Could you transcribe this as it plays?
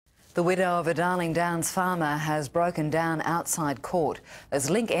The widow of a Darling Downs farmer has broken down outside court as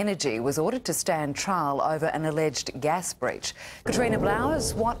Linc Energy was ordered to stand trial over an alleged gas breach. Katrina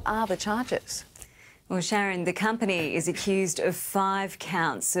Blowers, what are the charges? Well, Sharon, the company is accused of 5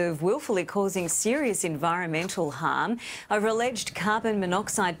 counts of willfully causing serious environmental harm over alleged carbon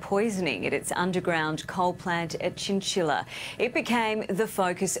monoxide poisoning at its underground coal plant at Chinchilla. It became the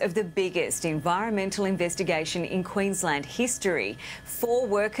focus of the biggest environmental investigation in Queensland history. 4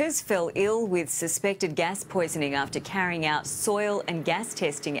 workers fell ill with suspected gas poisoning after carrying out soil and gas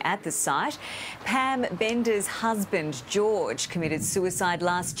testing at the site. Pam Bender's husband, George, committed suicide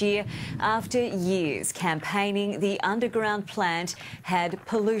last year after years campaigning the underground plant had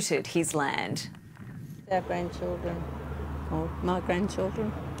polluted his land. Our grandchildren, or my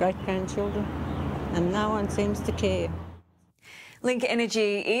grandchildren, great-grandchildren, and no one seems to care. Linc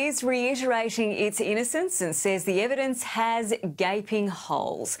Energy is reiterating its innocence and says the evidence has gaping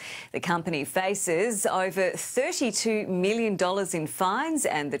holes. The company faces over $32 million in fines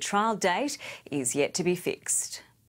and the trial date is yet to be fixed.